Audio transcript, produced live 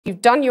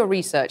You've done your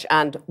research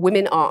and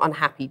women are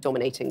unhappy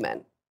dominating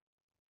men.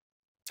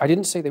 I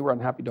didn't say they were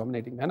unhappy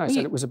dominating men. I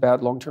said it was a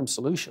bad long-term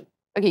solution.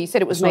 Okay, you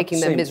said it was making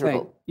them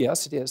miserable. Thing.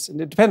 Yes, it is. And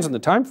it depends on the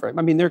time frame.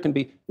 I mean,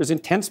 there's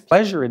intense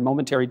pleasure in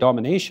momentary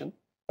domination.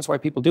 That's why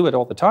people do it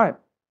all the time.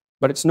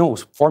 But it's no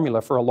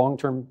formula for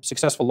a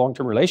successful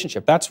long-term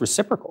relationship. That's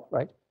reciprocal,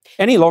 right?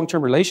 Any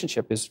long-term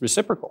relationship is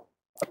reciprocal,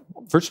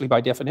 virtually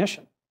by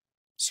definition.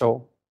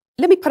 So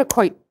let me put a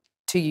quote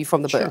to you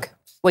from the book,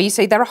 where you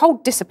say there are whole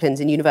disciplines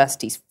in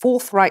universities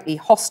forthrightly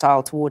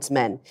hostile towards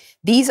men.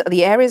 These are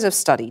the areas of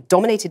study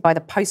dominated by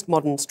the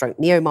postmodern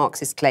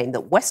neo-Marxist claim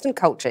that Western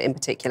culture in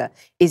particular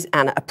is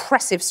an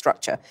oppressive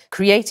structure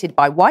created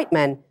by white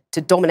men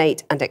to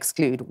dominate and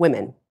exclude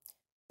women.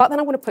 But then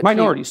I want to put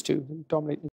minorities too dominate.